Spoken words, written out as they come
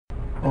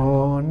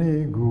On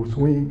eagle's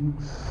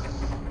wings,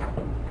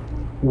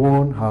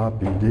 one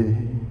happy day,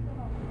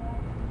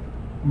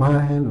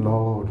 my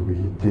Lord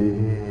will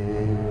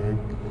take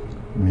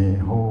me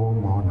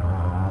home on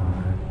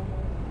high.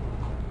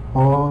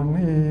 On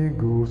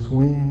eagle's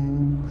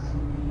wings,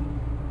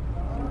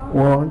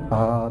 one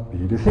happy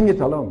day. Sing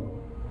it along.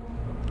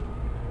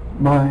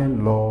 My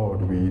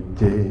Lord will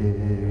take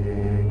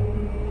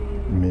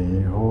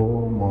me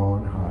home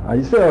on high.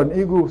 I say on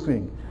eagle's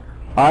wing.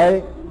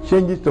 I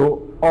change it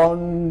to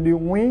on the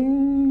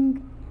wing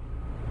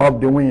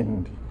of the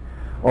wind,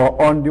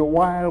 or on the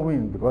wild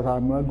wind, because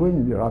I'm not going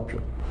in the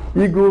rapture.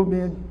 Eagle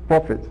means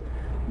prophet,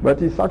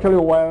 but it's actually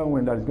a wild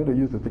wind that is going to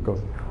use to take us.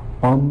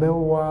 On the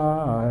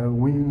wild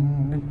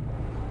wind,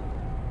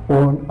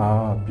 one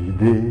happy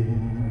day,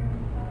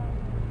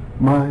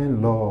 my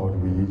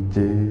Lord will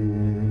take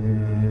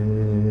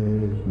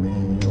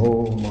me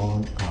home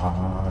on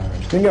high.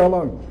 Sing it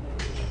along.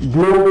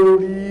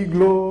 Glory,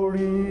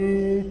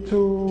 glory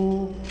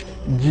to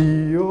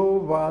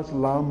Jehovah's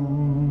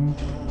Lamb,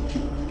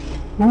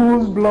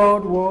 whose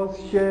blood was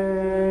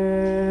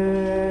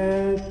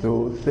shed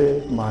to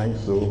save my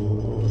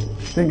soul.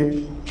 Sing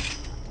it.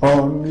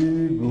 On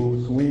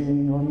eagle's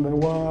wing, on the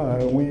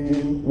wild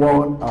wing,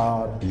 one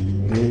happy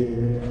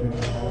day,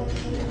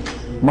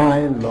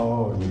 my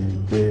Lord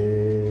will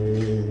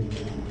take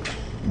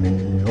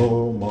me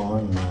home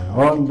on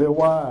the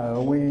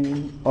wild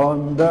wing,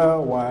 on the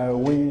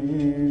wild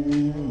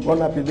wing. One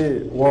happy day,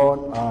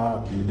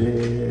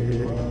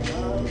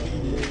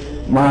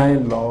 my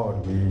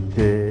Lord will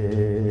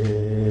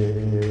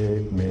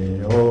take me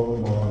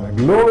home on.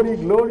 Glory,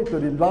 glory to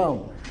the Lamb.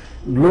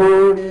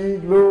 Glory,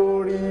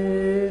 glory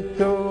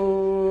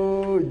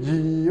to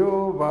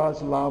Jehovah's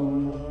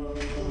Lamb,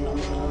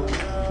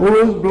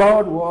 whose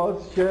blood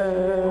was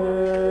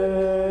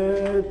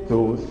shed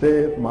to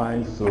save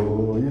my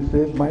soul. You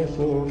saved my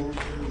soul.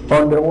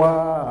 On the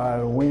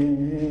wild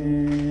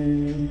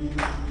wing,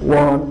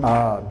 one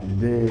happy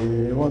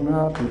day,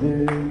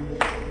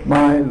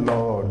 my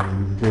Lord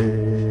will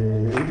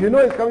take. If you know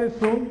it's coming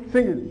soon,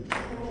 sing it.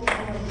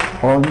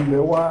 On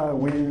the wild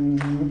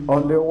wind,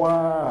 on the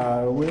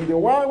wild wind. The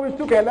wild wind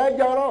took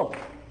Elijah off.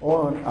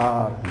 One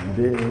happy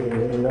day,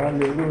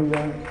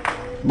 hallelujah,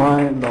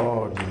 my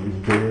Lord will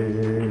take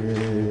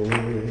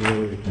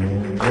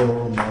me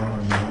home.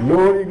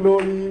 Glory,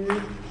 glory,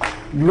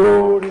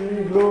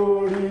 glory,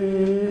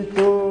 glory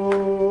to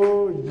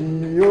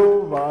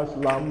Jehovah's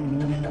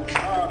Lamb,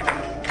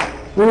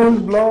 whose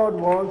blood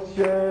was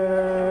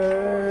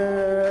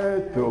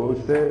shed to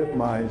save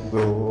my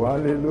soul.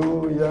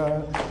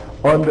 Hallelujah.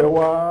 On the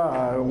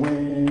wild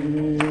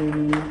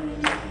wing,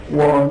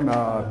 one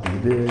happy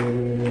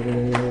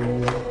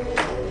day,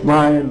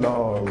 my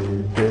Lord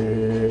will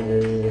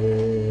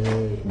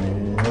take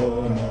me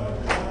home.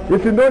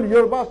 If you know the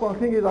Yoruba song,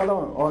 sing it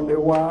along. On the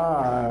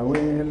wild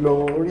wing,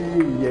 glory,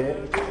 yeah,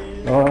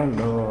 oh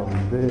Lord,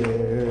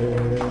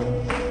 there,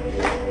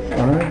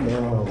 oh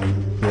Lord,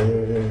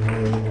 there,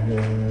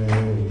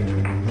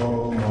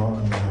 oh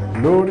Lord.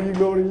 Glory,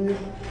 glory,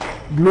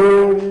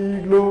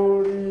 glory,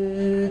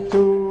 glory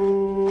to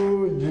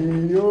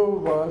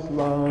Jehovah's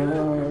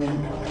Lamb,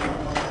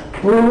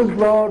 whose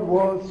blood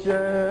was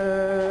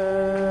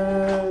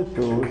shed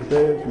to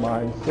save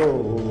my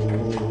soul.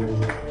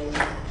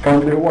 On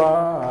the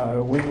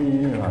wild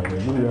wing,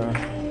 hallelujah,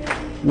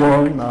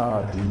 one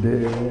happy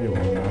day,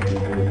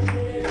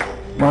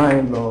 my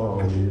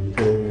Lord will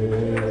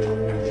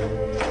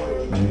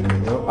take me.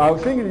 I'll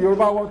sing it.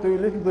 Yoruba want to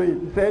listen to it.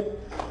 He said,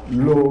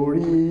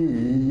 Glory,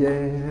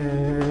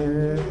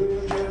 yeah,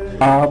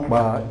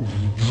 Apa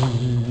iji,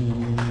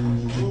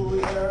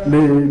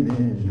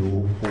 lèmi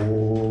yóò fò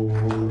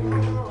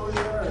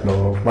lọ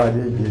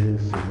pàdé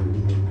Jésù.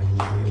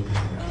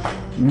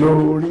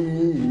 Lórí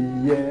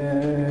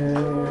ìyẹ́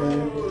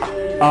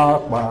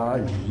apá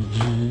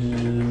ìjì,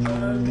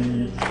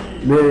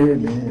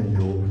 lèmi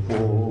yóò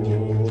fò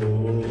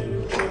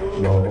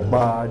lọ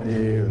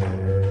pàdé rẹ̀.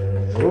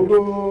 Ògo,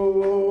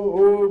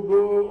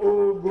 ògo,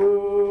 ògo,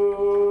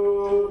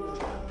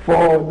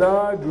 for the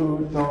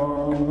good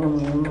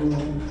time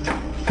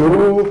tó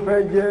fẹ́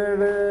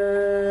jẹ́rẹ́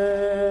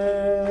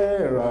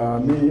rà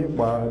mí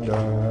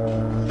padà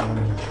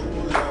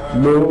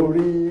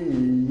lórí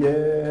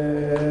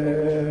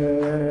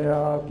ìyẹ́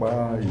apá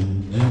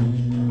ìjì,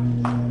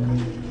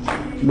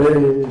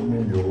 lèmi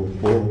yóò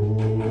fò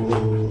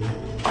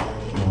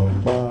lọ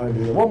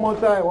pàdé. One more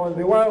time, on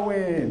the wild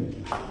wind,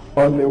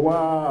 on the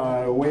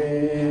wild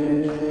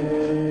wind,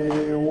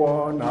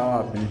 one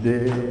happy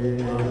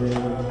day,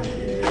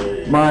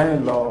 my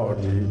Lord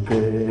will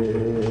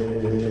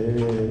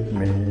take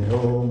me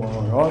home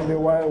on the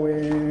wild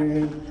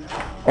wind,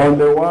 on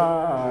the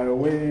wild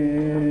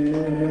wind,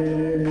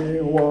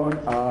 one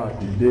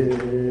happy day,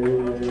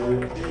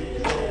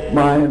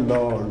 my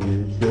Lord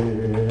will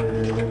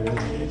take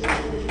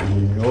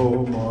me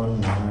home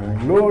on high.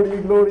 Glory,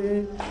 glory,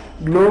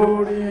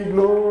 glory,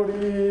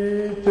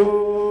 glory to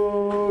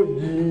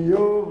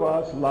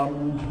Jehovah's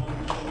Lamb,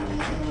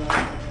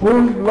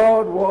 whose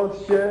blood was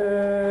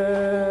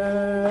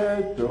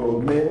shed to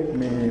make take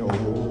me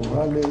home,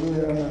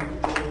 hallelujah.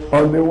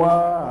 On the wire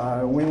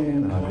I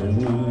win,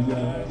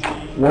 hallelujah.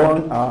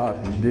 One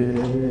happy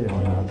day,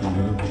 one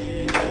happy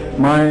day.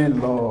 My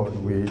Lord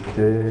will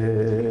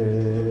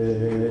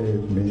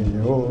take me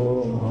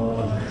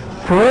home.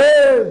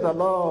 Praise the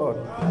Lord.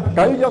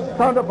 Can you just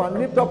stand up and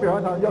lift up your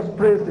hands and just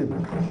praise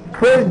Him?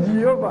 Praise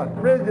Jehovah.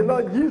 Praise the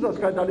Lord Jesus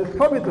Christ that is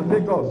coming to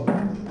take us.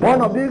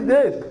 One of these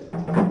days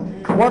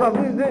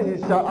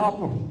it shall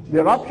happen.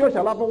 The rapture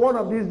shall happen one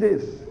of these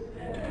days.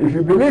 If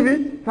you believe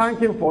it, thank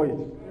Him for it.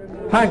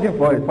 Thank Him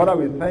for it. Father,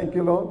 we thank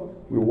you, Lord.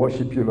 We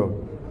worship you, Lord.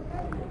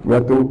 We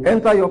are to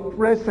enter your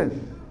presence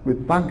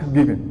with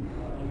thanksgiving.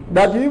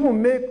 That you even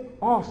make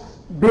us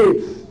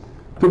babes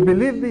to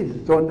believe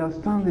this, to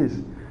understand this,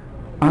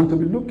 and to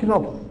be looking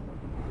up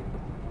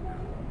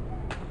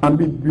and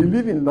be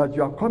believing that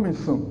you are coming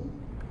soon.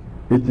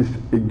 It is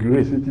a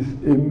grace, it is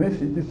a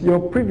mercy, it is your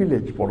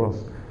privilege for us.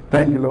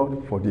 Thank you,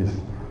 Lord, for this.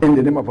 In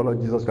the name of our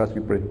Lord Jesus Christ,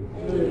 we pray.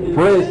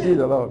 Praise ye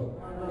the Lord.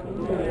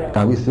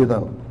 Can we sit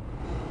down?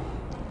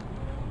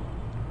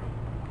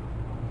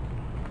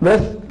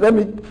 Let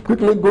me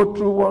quickly go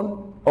through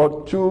one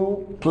or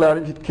two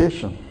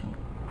clarifications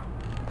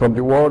from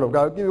the Word of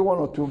God. I'll give you one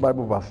or two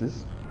Bible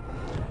verses.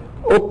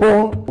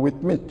 Open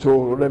with me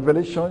to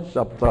Revelation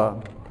chapter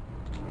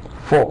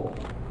 4.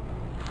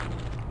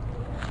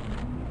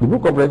 The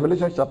book of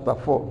Revelation chapter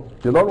 4.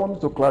 The Lord wants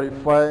me to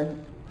clarify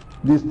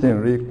this thing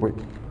real quick.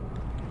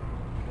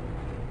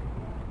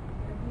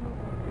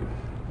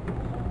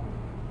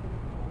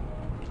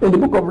 In the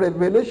book of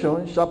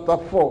Revelation chapter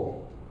 4,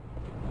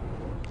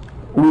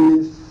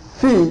 we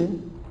see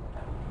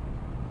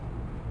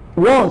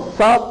one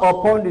sat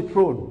upon the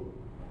throne.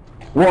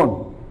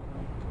 One.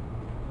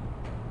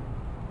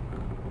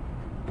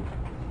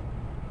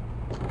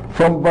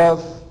 From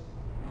verse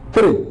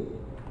 3.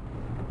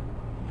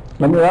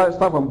 Let me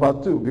start from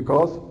verse 2,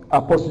 because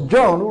Apostle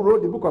John, who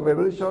wrote the book of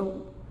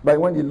Revelation, by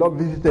when the Lord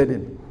visited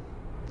him,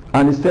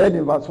 and he said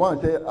in verse 1,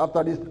 he said,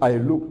 after this I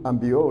looked, and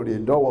behold, a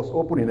door was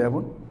open in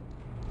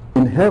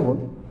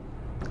heaven,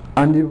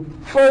 and the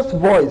first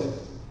voice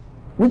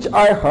which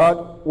I heard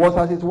was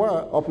as it were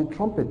of a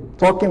trumpet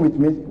talking with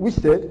me, which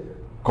said,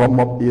 come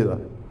up hither,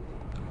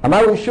 and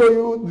I will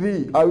show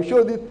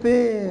thee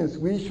things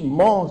which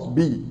must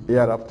be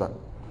hereafter.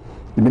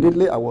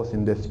 Immediately I was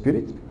in the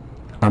spirit,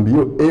 and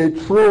behold, a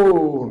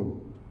throne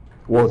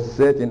was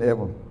set in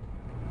heaven,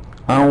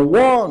 and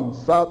one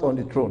sat on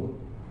the throne.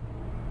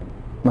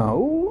 Now,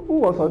 who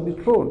was on the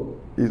throne?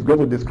 He's going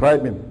to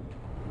describe him.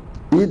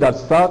 He that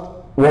sat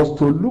was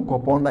to look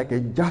upon like a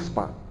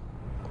jasper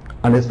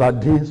and a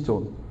sardine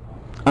stone.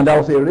 And there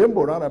was a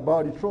rainbow round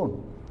about the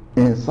throne,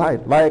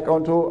 inside, like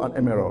unto an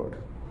emerald.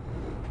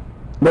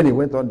 Then he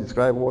went on to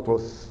describe what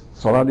was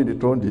surrounding the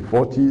throne, the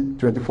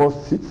 24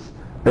 seats,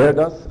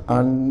 elders,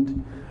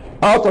 and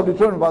out of the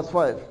throne, verse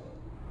 5,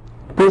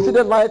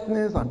 proceeded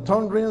lightnings and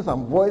thunderings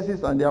and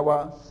voices, and there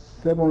were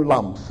 7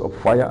 lamps of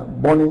fire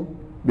burning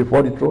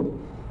before the throne,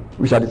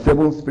 which are the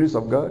 7 spirits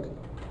of God.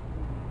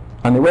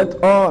 And he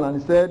went on and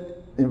he said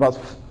in verse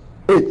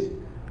 8,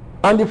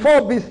 and the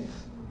 4 beasts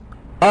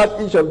had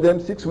each of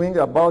them 6 wings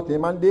about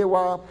him, and they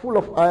were full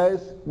of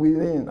eyes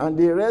within, and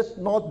they rest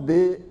not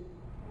day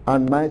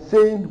and night,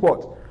 saying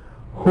what?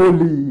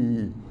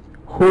 Holy,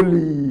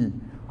 holy,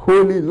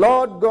 holy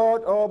Lord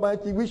God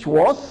Almighty, which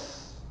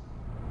was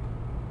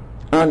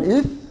and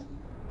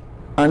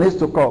is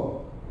to come.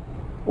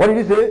 What did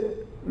he say?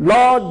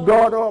 Lord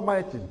God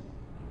Almighty.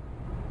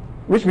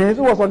 Which means,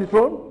 who was on the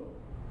throne?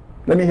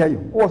 Let me hear you.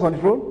 Who was on the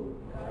throne?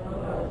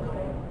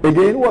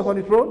 Again, who was on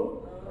the throne?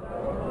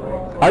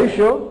 Are you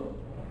sure?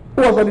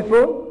 Who was on the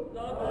throne?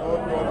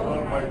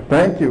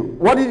 Thank you.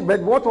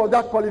 But what was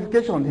that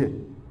qualification here?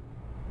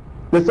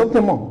 There's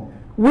something more.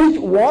 Which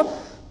was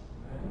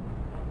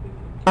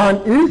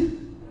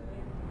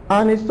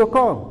and is to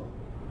come.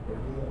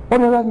 What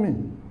does that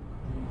mean?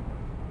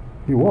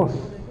 He was.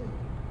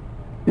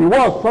 He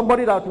was.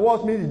 Somebody that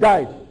was means he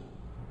died.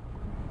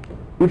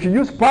 If you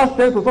use past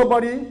tense for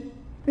somebody,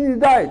 he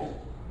died.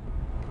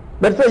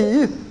 Let's say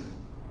he is.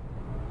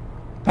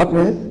 That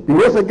means he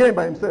rose again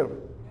by himself.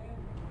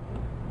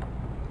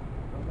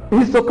 He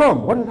is to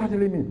come. What does that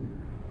really mean?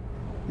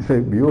 He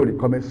said, behold, he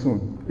cometh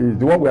soon. He is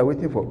the one we are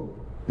waiting for.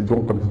 He's the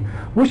one coming soon.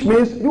 Which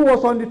means he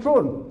was on the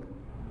throne.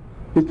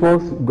 It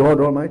was God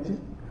Almighty.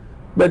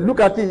 But look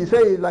at it, he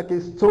said it's like a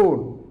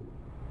stone.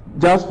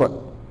 Jasper,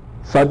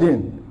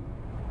 sardine,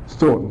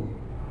 stone.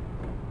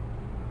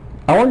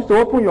 I want you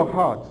to open your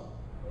heart.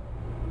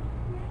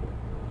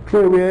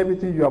 Throw away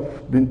everything you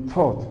have been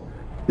taught.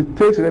 It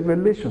takes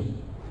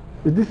revelation.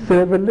 This is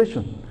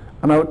revelation.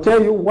 And I will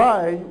tell you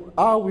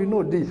how we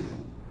know this.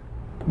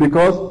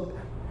 Because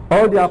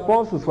all the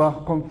apostles were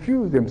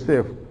confused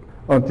themselves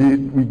until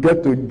we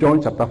get to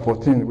John chapter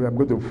 14. We are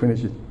going to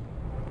finish it.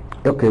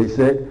 Okay, he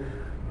said,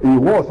 he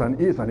was and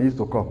is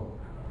to come.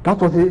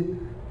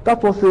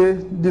 That was a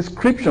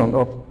description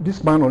of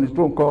this man on the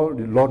throne called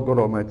the Lord God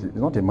Almighty. It's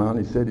not a man,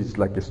 he said it's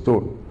like a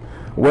stone.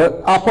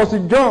 Well,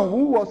 Apostle John,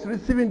 who was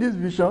receiving this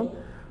vision,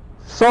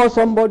 saw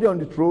somebody on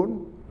the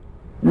throne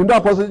You know,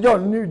 Apostle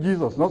John knew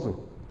Jesus, not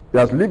so. He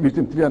has lived with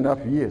him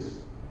 3.5 years.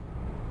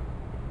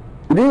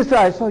 He didn't say,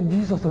 I saw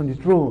Jesus on the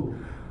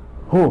throne.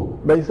 Oh,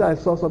 but he said, I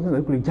saw something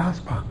like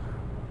jasper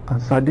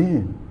and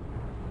sardine.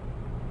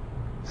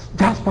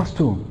 Jasper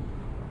stone.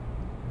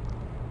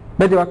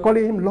 But they were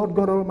calling him Lord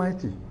God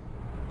Almighty.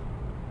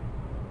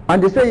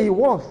 And they say he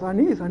was, and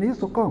he is, and he is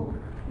to come.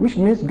 Which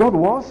means God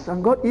was,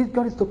 and God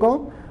is to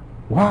come.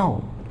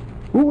 Wow.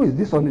 Who is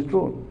this on the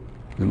throne?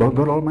 The Lord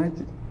God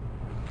Almighty.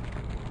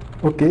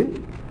 Okay.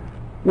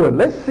 Well,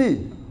 let's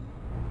see.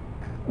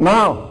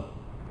 Now,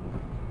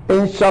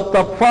 in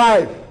chapter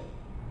 5,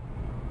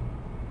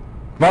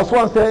 verse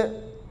 1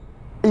 says,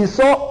 he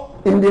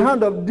saw in the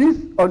hand of this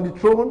on the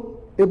throne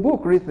a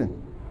book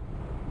written.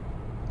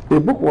 A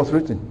book was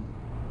written.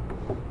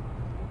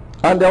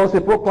 And there was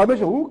a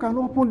proclamation. Who can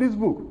open this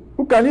book?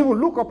 Who can even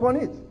look upon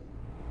it?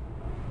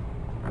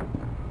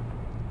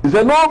 He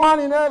said, no man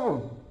in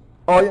heaven.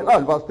 Or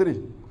in verse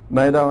 3.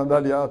 Neither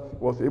under the earth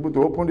was able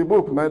to open the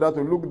book, neither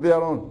to look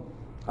thereon.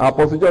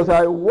 Apostle John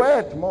said, I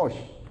wept much.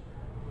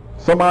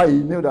 Somehow he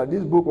knew that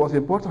this book was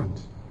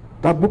important.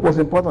 That book was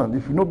important.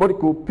 If nobody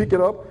could pick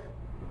it up,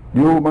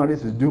 the human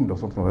race is doomed or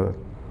something like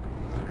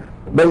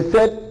that. But he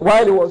said,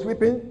 while he was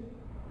weeping,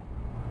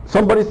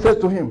 somebody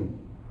said to him,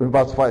 in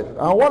verse 5,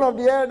 and one of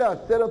the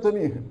elders said unto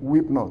me,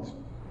 weep not.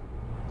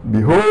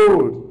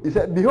 Behold, he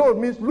said, behold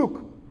means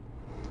look,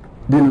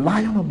 the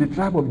Lion of the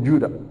tribe of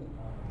Judah,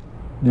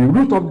 the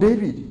root of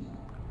David,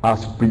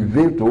 has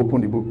prevailed to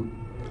open the book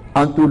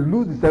and to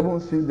loose the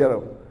 7 seals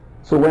thereof.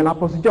 So when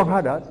Apostle John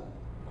heard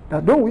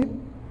that don't weep,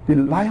 the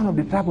Lion of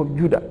the tribe of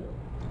Judah,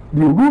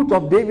 the root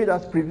of David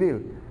has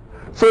prevailed.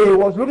 So he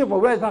was looking for,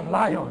 where is that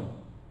lion?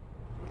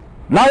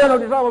 Lion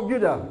of the tribe of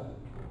Judah.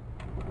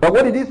 But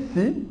what did he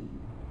see?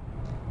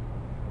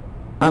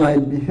 And I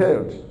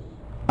beheld,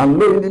 and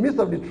lo, in the midst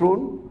of the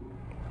throne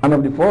and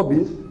of the 4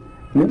 beasts, in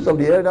the midst of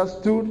the elders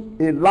stood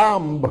a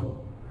lamb.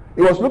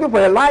 He was looking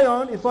for a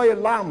lion, he saw a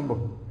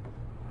lamb.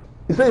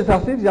 He said, it's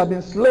as if he had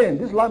been slain.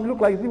 This lamb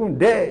looked like it's even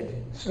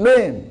dead,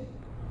 slain.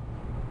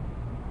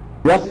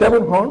 He has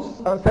 7 horns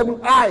and 7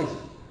 eyes,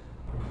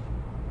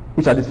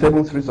 which are the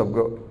 7 spirits of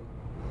God.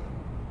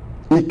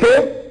 He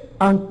came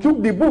and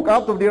took the book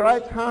out of the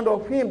right hand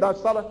of him that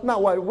sat. Now,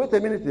 wait a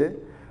minute here.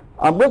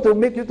 I'm going to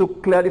make you to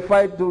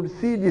clarify, to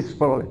see this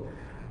probably.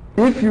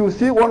 If you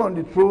see one on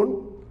the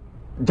throne,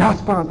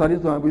 jasper and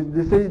sardine,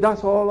 they say,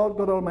 that's all Lord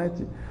God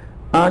Almighty.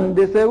 And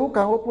they say, who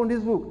can open this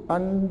book?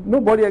 And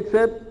nobody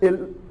except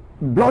a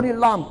bloody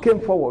lamb came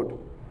forward.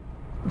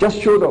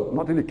 Just showed up.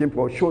 Not really came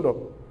forward, showed up.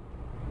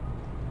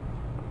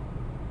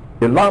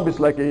 A lamb is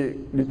like a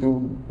little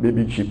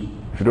baby sheep,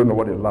 if you don't know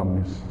what a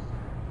lamb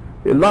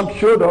is. A lamb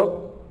showed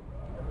up,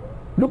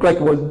 looked like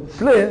it was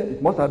slain,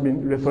 it must have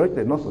been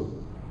resurrected, not so.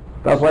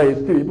 That's why he's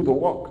still able to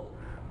walk.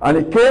 And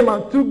he came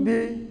and took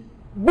the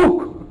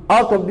book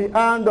out of the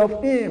hand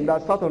of him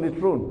that sat on the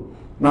throne.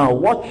 Now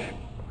watch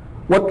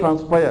what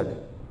transpired.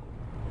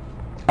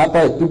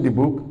 After he took the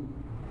book,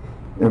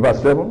 in verse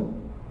 7,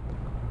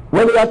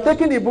 when he had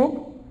taken the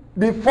book,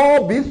 the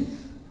 4 beasts,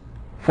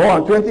 4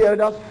 and 20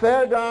 elders,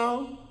 fell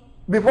down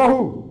before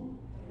who?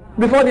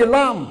 Before the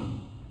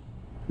Lamb.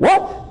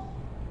 What?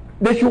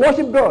 They should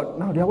worship God.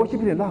 Now they are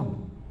worshiping the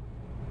Lamb.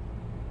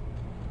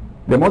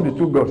 There must be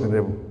 2 gods in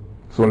heaven.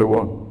 It's only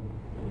one.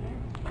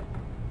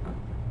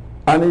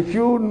 And if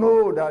you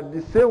know that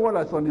the same one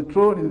that's on the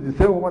throne is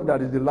the same one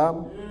that is the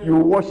Lamb, you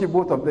worship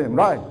both of them,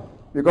 right?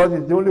 Because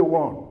it's the only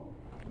one.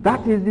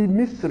 That is the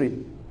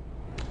mystery.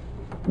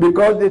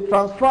 Because they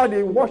transfer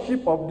the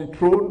worship of the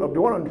throne, of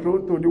the one on the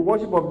throne, to the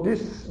worship of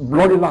this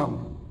bloody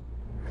Lamb.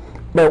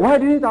 But why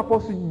didn't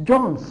Apostle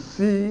John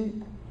see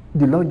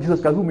the Lord Jesus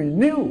Christ, whom he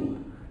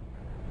knew?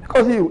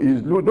 Because he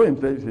know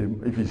himself,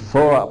 if he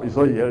saw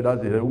the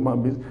elders, the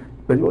human beings,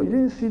 but he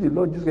didn't see the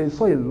Lord Jesus Christ, he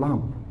saw a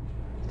lamb.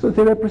 So it's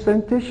a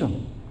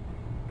representation.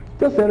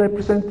 Just a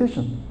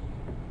representation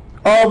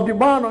of the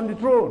man on the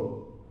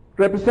throne,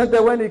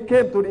 represented when he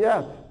came to the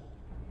earth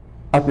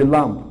as a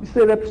lamb. It's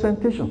a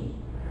representation.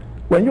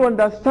 When you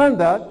understand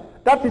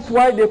that, that is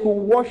why they could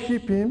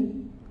worship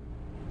him,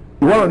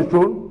 the one on the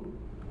throne,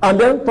 and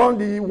then turn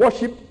the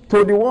worship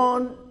to the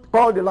one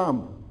called the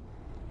Lamb,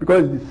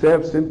 because it's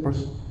the same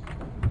person.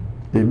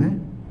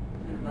 Amen?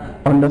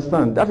 Amen.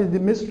 Understand, that is the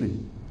mystery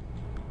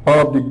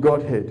of the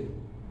Godhead.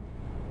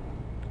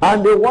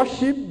 And they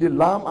worship the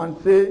Lamb and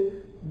say,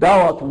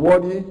 thou art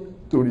worthy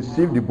to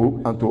receive the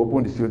book and to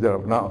open the seal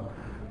thereof. Now,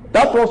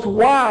 that was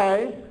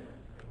why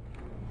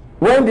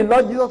when the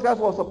Lord Jesus Christ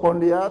was upon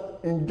the earth,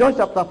 in John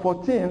chapter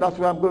 14, that's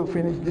where I'm going to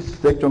finish this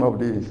section of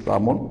the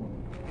sermon.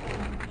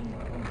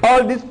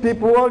 All these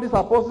people, all these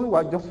apostles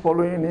were just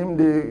following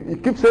him. He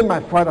keeps saying, my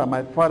Father,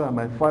 my Father,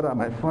 my Father,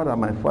 my Father,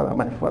 my Father,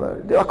 my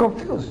Father. They are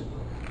confused.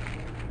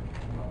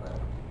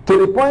 To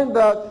the point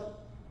that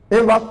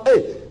in verse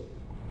 8,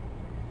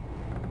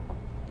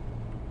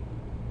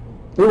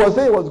 he was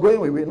saying he was going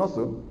away, not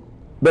so.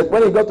 But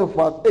when he got to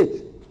verse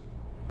 8,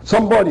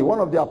 somebody, one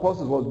of the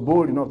apostles, was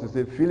bold enough to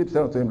say, Philip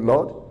said unto him,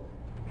 Lord,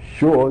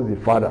 show us the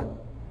Father,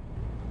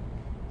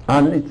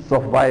 And it's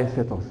of vice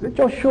ethos. They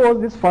just show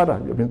us this father.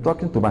 You've been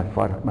talking to my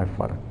father, my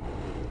father.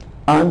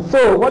 And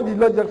so what did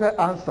Lord Jesus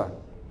answer?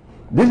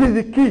 This is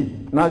the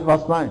key. Now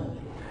verse 9.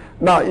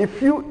 Now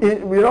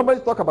we normally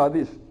talk about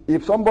this.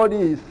 If somebody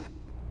is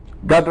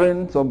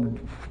gathering some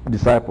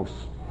disciples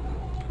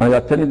and you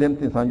are telling them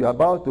things and you are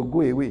about to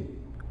go away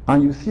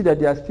and you see that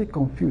they are still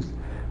confused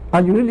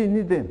and you really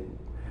need them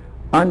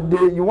and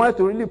you want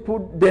to really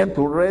put them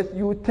to rest,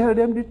 you tell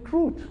them the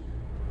truth.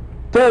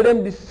 Tell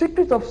them the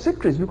secret of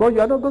secrets, because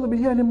you are not going to be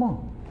here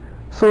anymore.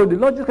 So the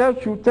Lord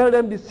Jesus should tell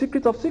them the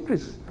secret of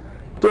secrets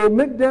to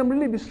make them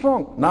really be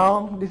strong.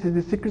 Now, this is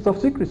the secret of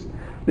secrets.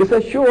 They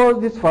said, show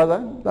us this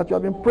Father that you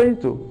have been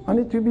praying to, and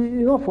it will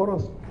be enough for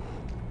us.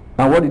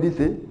 And what did he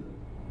say?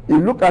 He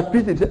looked at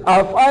Peter and said,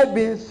 have I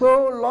been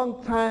so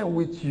long time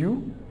with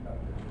you,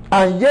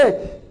 and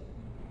yet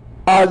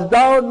hast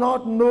thou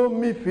not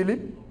known me,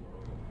 Philip?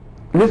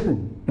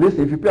 Listen,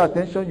 if you pay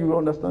attention, you will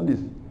understand this.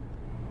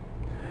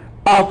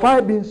 Have I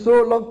been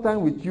so long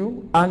time with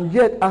you, and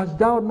yet hast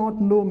thou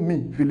not known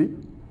me, Philip?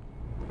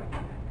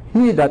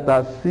 He that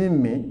has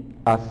seen me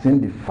has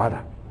seen the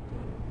Father.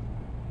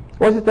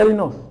 What's he telling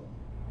us?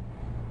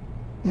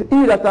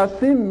 He that has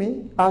seen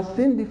me has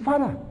seen the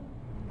Father.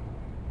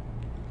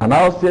 And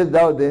how sayest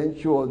thou then,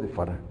 show us the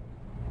Father?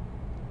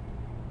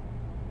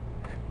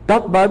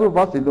 That Bible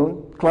verse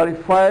alone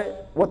clarifies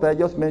what I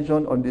just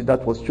mentioned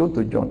that was shown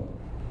to John.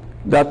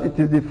 That it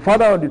is the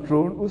Father on the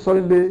throne who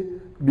suddenly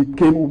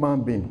became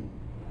human being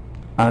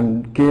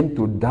and came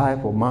to die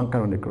for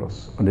mankind on the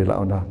cross, on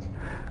earth,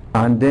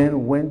 and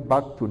then went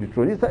back to the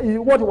throne.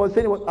 What he was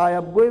saying was, I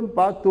am going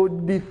back to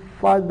the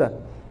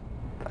Father,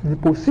 the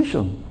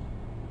position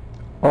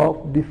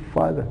of the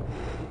Father.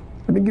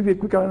 Let me give you a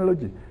quick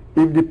analogy.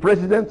 If the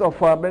president of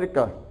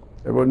America,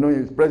 everyone knows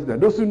he's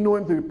president, those who know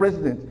him to be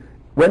president,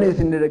 when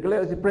he's in the regular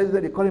as a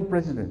president, they call him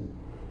president.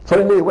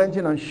 Suddenly he went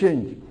in and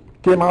changed,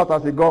 came out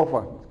as a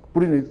golfer,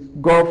 putting his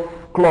golf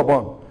club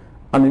on,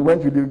 and he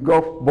went with the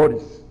golf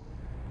bodies.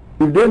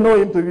 If they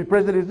know him to be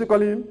president, they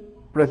call him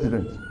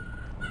president.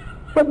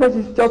 But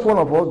he's just one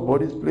of us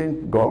bodies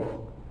playing golf.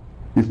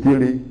 He's still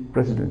the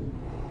president.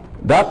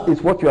 That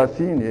is what you are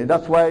seeing here.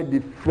 That's why the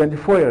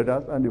 24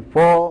 elders and the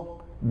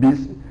 4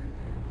 beasts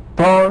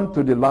turned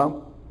to the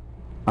Lamb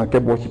and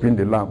kept worshiping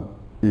the Lamb.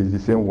 Is the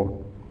same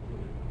one.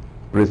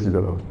 Praise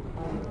the Lord.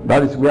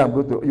 That is where I'm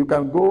going to. You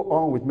can go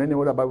on with many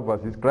other Bible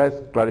verses. Christ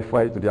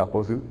clarified to the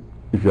apostles,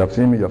 if you have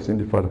seen me, you have seen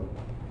the Father.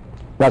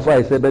 That's why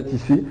I said that, you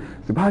see,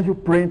 why are you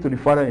praying to the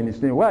Father in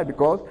his name? Why?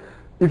 Because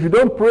if you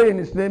don't pray in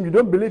his name, you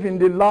don't believe in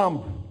the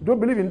Lamb. You don't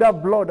believe in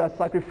that blood that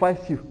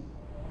sacrificed you.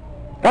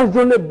 That's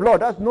the only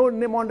blood. That's no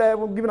name under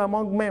heaven given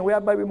among men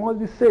whereby we must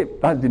be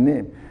saved. That's the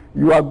name.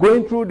 You are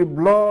going through the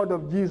blood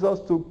of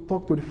Jesus to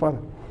talk to the Father.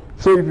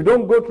 So if you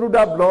don't go through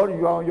that blood,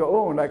 you are on your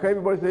own. Like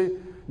everybody say,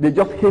 they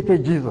just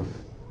hated Jesus.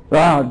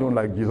 I don't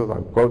like Jesus.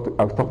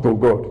 I've talked to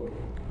God.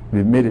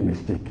 They made a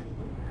mistake.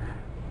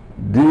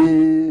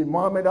 The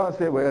Mohammedan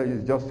say, well,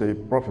 he's just a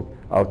prophet.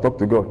 I'll talk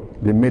to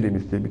God. They made a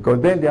mistake, because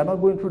then they are not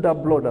going through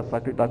that blood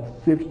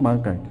that saved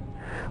mankind.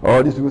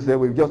 Or these people say,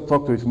 we've just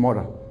talked to his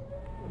mother.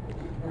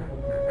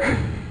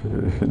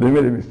 They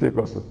made a mistake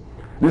also.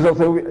 This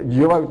also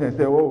Jehovah Witness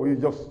say, oh, we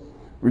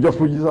just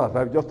put Jesus.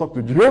 I've just talked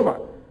to Jehovah.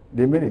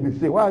 They made a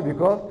mistake. Why?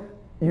 Because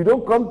you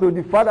don't come to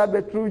the Father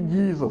but through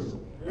Jesus.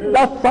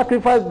 That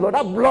sacrifice blood,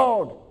 that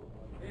blood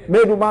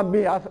made human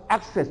being have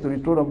access to the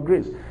throne of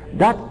grace.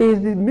 That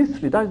is the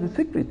mystery. That is the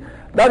secret.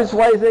 That is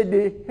why he said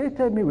they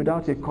hated me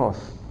without a cause.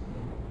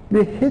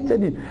 They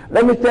hated it.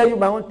 Let me tell you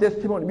my own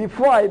testimony.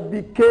 Before I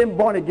became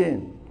born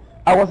again,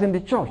 I was in the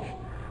church.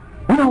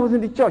 When I was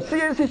in the church,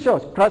 CNC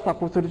Church, Christ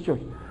Apostolic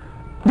Church,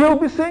 they will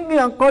be singing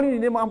and calling the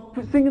name and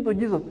singing to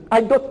Jesus.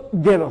 I got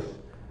jealous.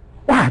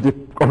 Why are they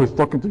always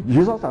talking to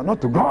Jesus and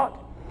not to God?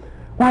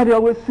 Why are they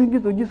always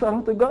singing to Jesus and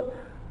not to God?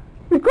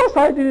 Because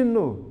I didn't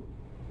know.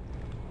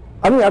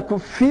 I mean, I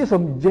could feel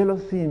some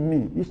jealousy in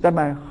me each time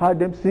I heard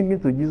them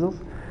singing to Jesus.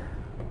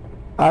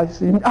 I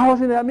was in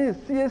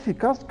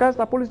CAC, Christ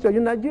Apostolic Church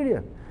in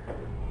Nigeria.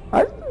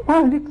 Why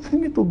are they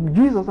singing to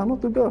Jesus and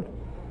not to God?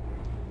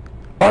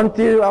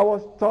 Until I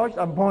was touched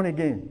and born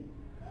again.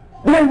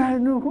 Then I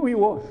knew who he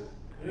was.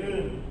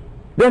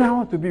 Then I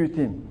want to be with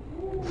him.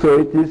 So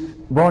it is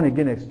born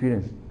again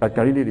experience that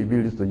can really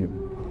reveal this to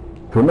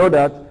you. To know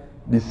that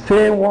the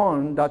same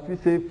one that we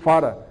say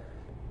Father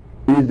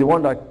is the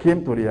one that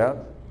came to the earth.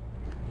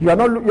 You are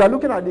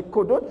looking at the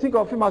coat. Don't think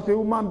of him as a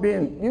human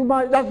being.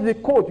 That's the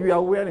coat you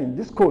are wearing.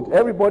 This coat.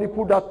 Everybody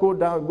put that coat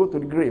down and go to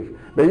the grave.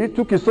 But he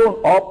took his own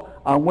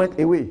up and went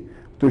away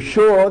to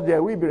show us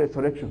there will be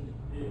resurrection.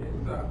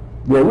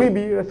 There will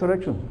be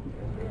resurrection.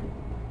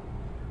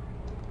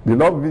 The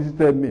Lord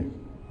visited me.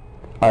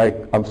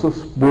 I'm so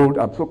bold,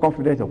 I'm so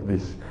confident of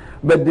this.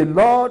 But the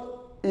Lord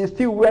is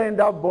still wearing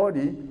that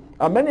body,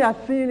 and many are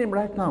seeing him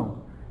right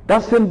now.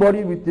 That same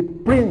body with the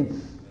prints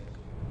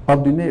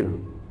of the nail.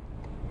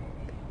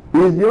 He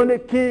is the only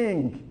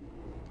king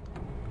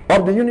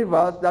of the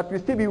universe that will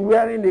still be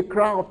wearing the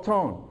crown of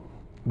thorn,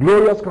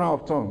 glorious crown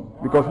of thorn,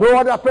 because no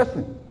other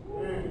person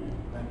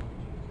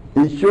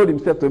He showed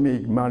himself to me,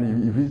 man.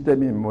 He visited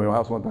me in my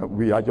house one time. I've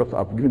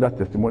given that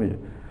testimony.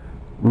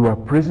 We were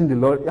praising the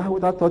Lord. I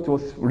thought it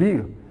was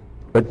real,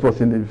 but it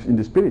was in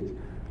the spirit.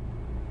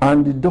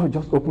 And the door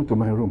just opened to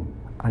my room,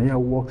 and here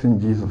walks in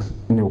Jesus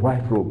in a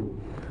white robe.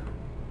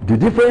 The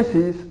difference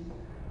is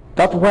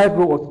that white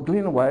robe was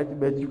clean white,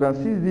 but you can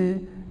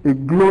see a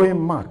glowing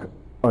mark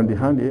on the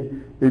hand here,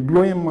 a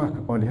glowing mark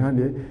on the hand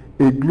here,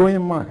 a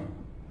glowing mark,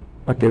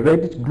 like a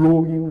reddish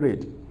glowing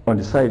red on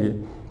the side here,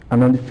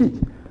 and on the feet.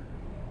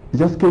 He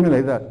just came in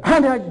like that.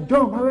 And I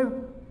jumped.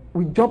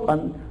 We jumped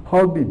and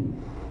hugged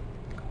him.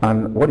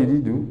 And what did he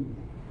do?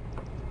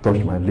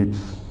 Touch my lips.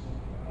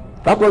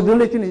 That was the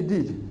only thing he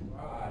did.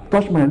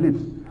 Touch my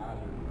lips.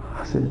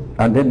 I said,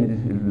 and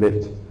then he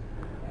left.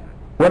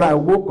 When I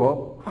woke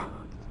up,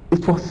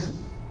 it was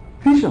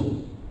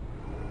vision.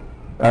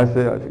 I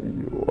said,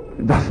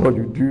 that's what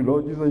you do,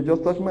 Lord Jesus, you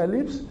just touch my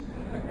lips.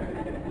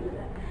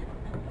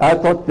 I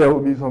thought there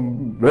would be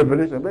some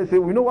revelation. But he said,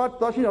 you know what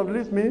touching your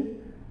lips means?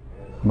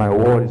 My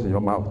word is in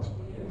your mouth.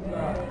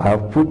 I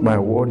have put my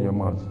word in your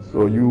mouth.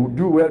 So you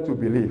do well to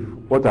believe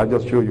what I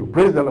just showed you.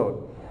 Praise the Lord.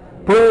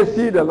 Praise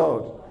ye the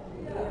Lord.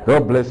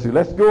 God bless you.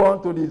 Let's go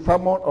on to the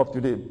sermon of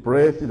today.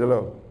 Praise ye the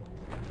Lord.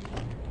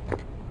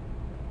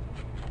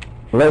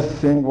 Let's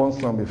sing one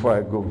song before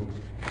I go.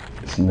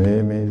 His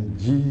name is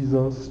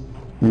Jesus.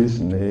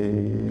 His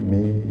name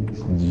is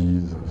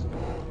Jesus.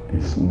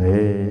 His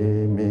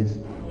name is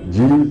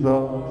Jesus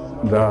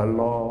the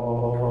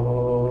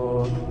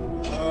Lord.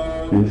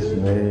 His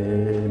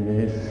name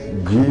is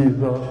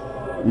Jesus.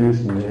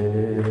 His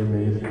name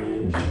is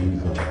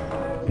Jesus.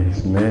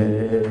 His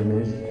name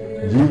is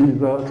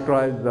Jesus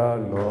Christ the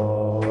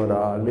Lord.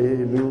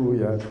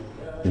 Hallelujah.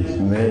 His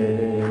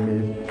name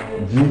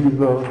is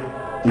Jesus.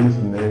 His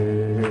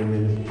name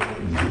is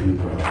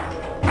Jesus.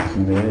 His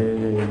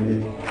name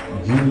is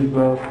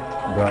Jesus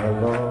the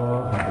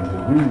Lord.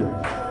 Hallelujah.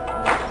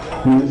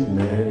 His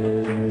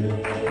name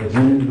is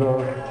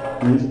Jesus.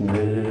 His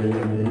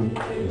name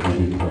is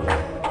Jesus.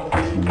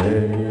 His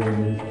name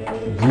is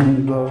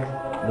Jesus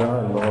the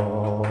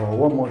Lord.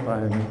 One more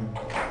time.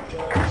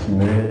 His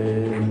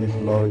name is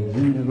Lord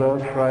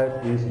Jesus Christ.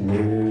 His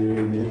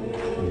name is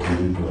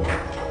Jesus.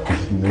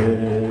 His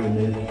name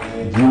is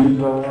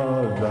Jesus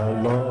the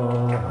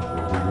Lord.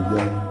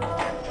 Hallelujah.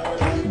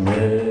 His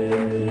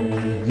name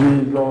is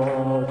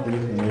Jesus.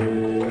 His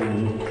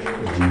name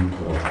is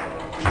Jesus.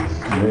 His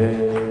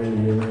name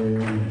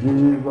is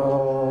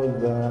Jesus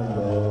the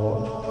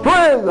Lord.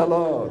 Praise the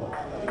Lord.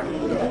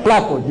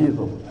 Clap for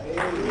Jesus.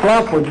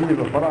 Clap for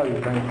Jesus. Father, we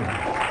thank you.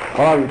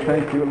 Father, we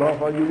thank you, Lord,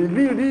 for you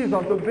reveal this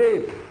unto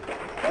babes.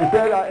 You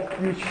said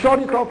you shut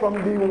it off from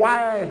the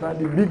wise and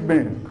the big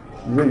men.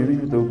 You said you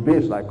reveal it to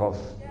babes like us.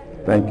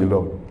 Thank you,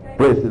 Lord.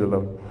 Praise the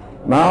Lord.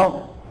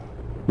 Now,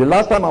 the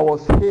last time I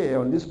was here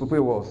on this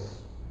pulpit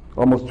was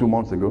almost 2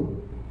 months ago.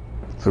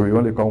 So we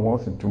only come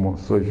once in 2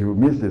 months. So if you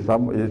miss a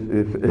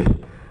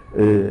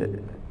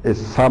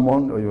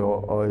sermon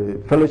or a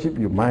fellowship,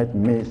 you might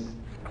miss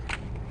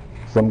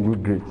some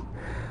good grace.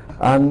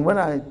 And when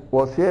I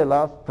was here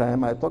last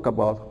time, I talked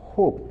about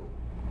hope.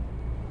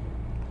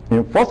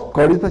 In 1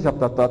 Corinthians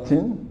chapter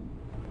 13,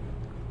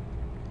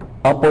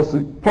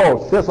 Apostle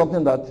Paul says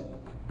something that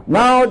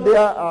now there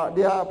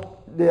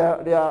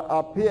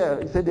appear.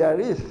 He said there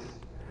is.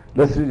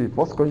 Let's read it.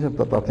 1 Corinthians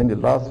chapter 13, the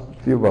last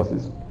few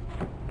verses.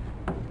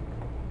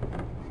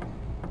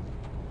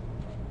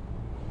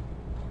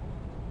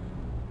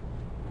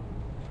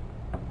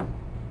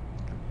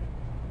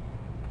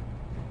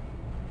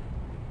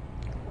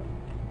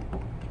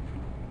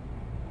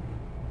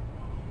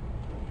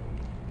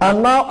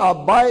 And now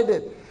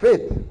abideth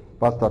faith,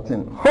 verse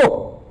 13,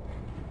 hope,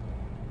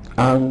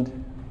 and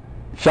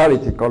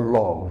charity, called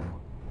love.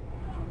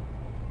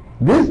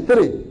 These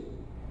three,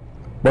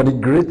 but the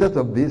greatest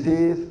of these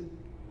is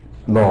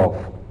love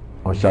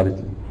or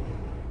charity.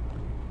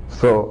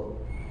 So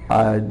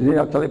I didn't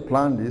actually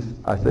plan this.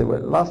 I said,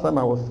 well, last time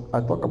I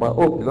talked about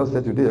hope. The Lord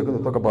said today you're going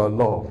to talk about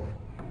love.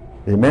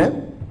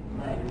 Amen?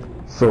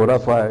 So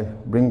that's why I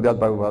bring that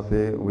Bible verse.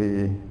 Say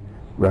we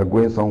are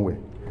going somewhere.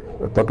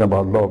 We're talking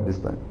about love this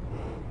time.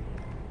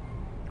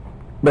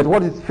 But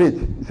what is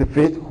faith? It's a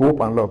faith, hope,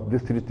 and love.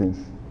 These three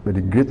things. But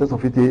the greatest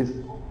of it is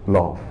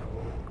love.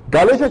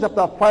 Galatians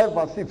chapter 5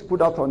 verse 6. Put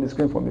that on the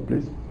screen for me,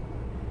 please.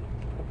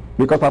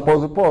 Because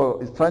Apostle Paul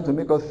is trying to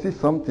make us see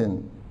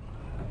something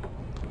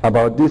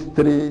about these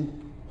three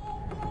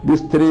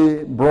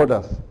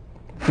brothers.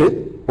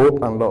 Faith,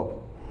 hope, and love.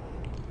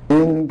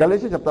 In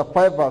Galatians chapter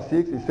 5 verse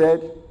 6, he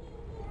said,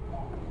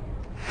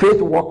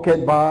 faith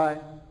worketh by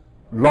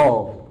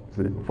love.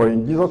 See, for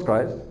in Jesus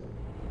Christ,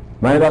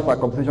 neither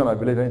circumcision nor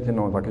belief anything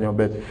nor circumcision,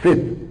 but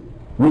faith,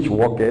 which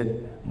worketh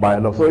by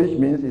love. So it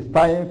means it's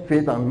tying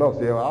faith and love.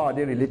 So how are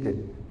they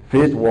related?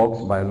 Faith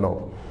works by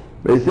love.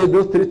 But he said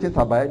those three things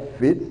abide: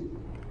 faith,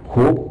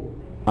 hope,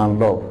 and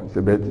love. He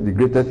said, but the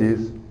greatest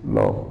is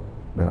love.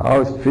 But how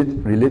is faith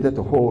related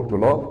to hope, to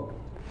love?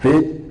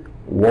 Faith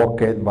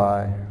worketh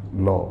by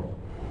love.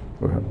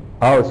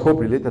 How is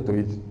hope related to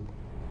it?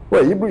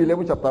 Well, Hebrew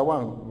 11 chapter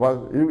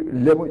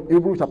 1,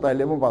 Hebrew chapter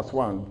 11 verse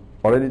 1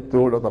 already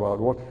told us about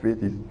what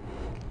faith is.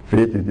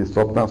 Faith is the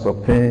substance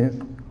of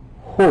things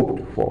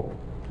hoped for.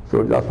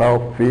 So that's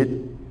how faith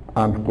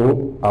and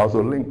hope are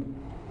also linked.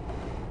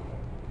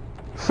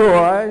 So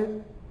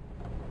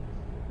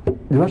the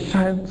Lord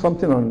shined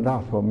something on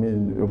that for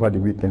me over the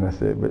weekend. I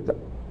said, but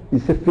he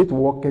said faith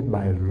worketh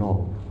by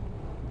love.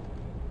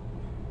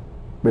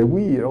 But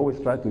we always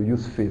try to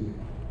use faith.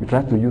 We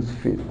try to use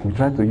faith.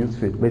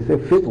 But he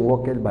said faith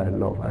worketh by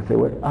love. I said,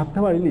 well, I've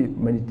never really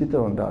meditated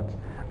on that.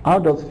 How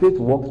does faith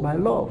work by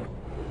love?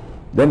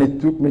 Then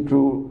it took me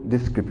through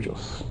these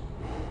scriptures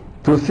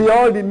to see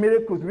all the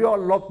miracles. We all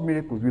love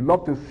miracles. We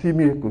love to see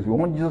miracles. We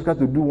want Jesus Christ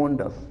to do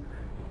wonders.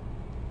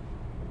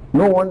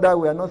 No wonder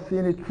we are not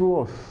seeing it through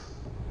us,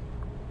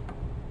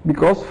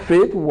 because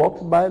faith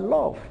works by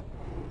love.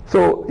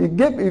 So it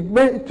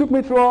took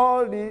me through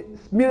all the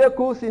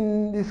miracles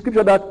in the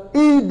scripture that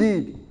he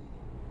did,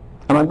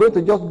 and I'm going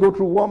to just go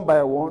through one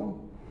by one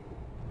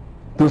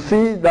to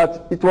see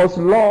that it was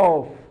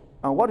love.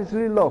 And what is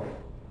really love?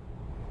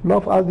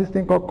 Love has this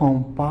thing called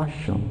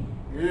compassion.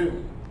 Yeah.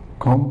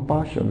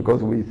 Compassion,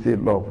 because we say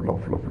love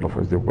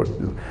is the word.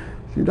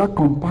 See that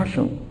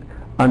compassion.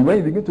 And when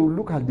you begin to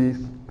look at the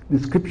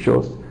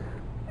scriptures,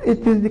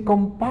 it is the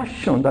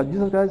compassion that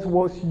Jesus Christ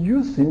was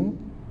using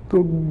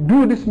to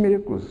do these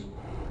miracles.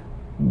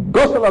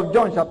 Gospel of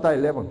John chapter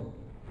 11.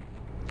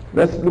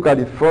 Let's look at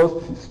the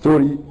first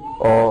story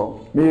or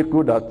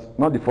miracle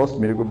not the first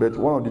miracle, but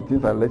one of the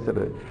things I listed.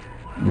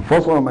 The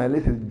first one on my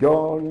list is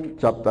John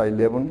chapter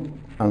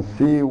 11, and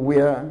see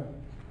where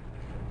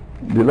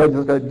the Lord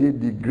Jesus Christ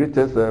did the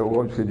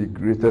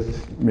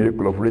greatest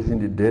miracle of raising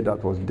the dead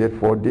that was dead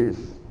 4 days.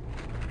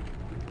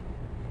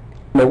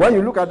 Now, when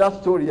you look at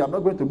that story, I'm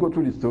not going to go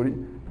through the story.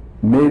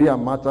 Mary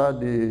and Martha,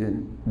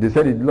 they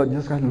said the Lord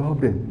Jesus Christ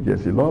loved them.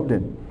 Yes, he loved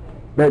them.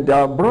 But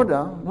their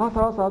brother,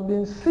 Lazarus, has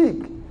been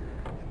sick.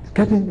 It's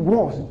getting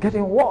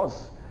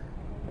worse.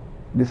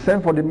 They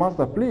sent for the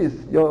master,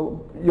 please,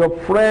 your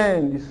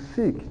friend is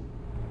sick.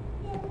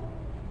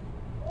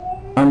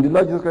 And the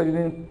Lord Jesus Christ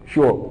didn't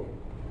show up.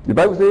 The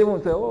Bible says,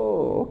 even said,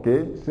 oh,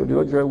 okay. So the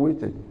Lord Jesus Christ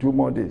waited 2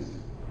 more days.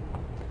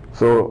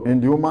 So in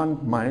the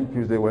human mind,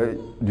 you say, well,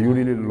 do you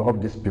really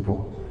love these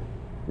people?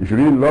 If you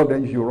really love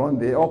them, you should run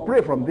there or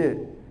pray from there.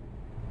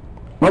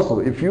 Also,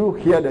 if you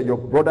hear that your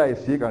brother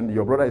is sick and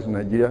your brother is in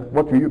Nigeria,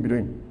 what will you be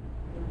doing?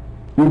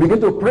 You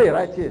begin to pray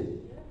right here.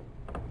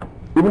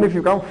 Even if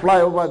you can't fly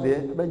over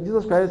there, but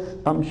Jesus Christ,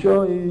 I'm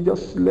sure he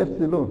just left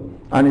it alone.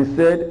 And he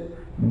said,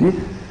 this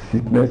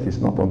sickness is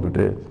not unto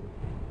death.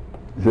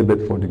 He said,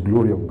 but for the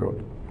glory of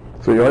God.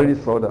 So you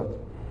already saw that.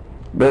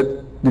 But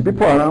the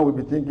people around will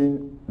be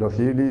thinking, does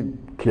he really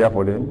care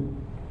for them?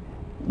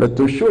 But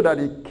to show that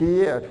he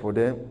cared for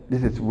them,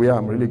 this is where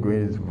I'm really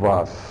going, is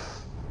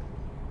verse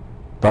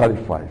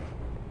 35.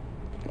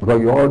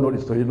 Because you all know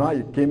the story. Now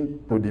he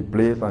came to the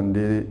place and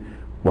they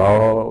were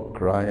all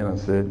crying and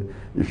said,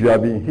 if you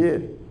had been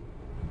here,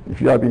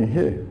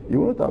 you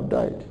wouldn't have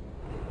died.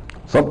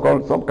 Some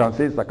can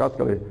say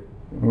sarcastically,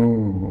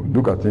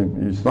 look at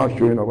him, he's not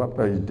showing up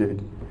after he's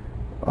dead.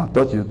 I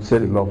thought you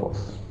said you love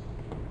us.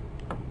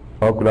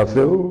 I could have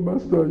said, oh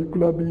master, you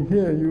could have been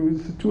here,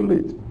 it's too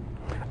late.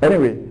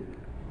 Anyway,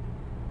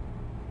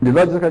 the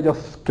Lord Jesus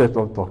just kept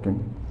on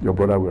talking. Your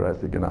brother will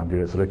rise again, and the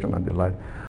resurrection and the life.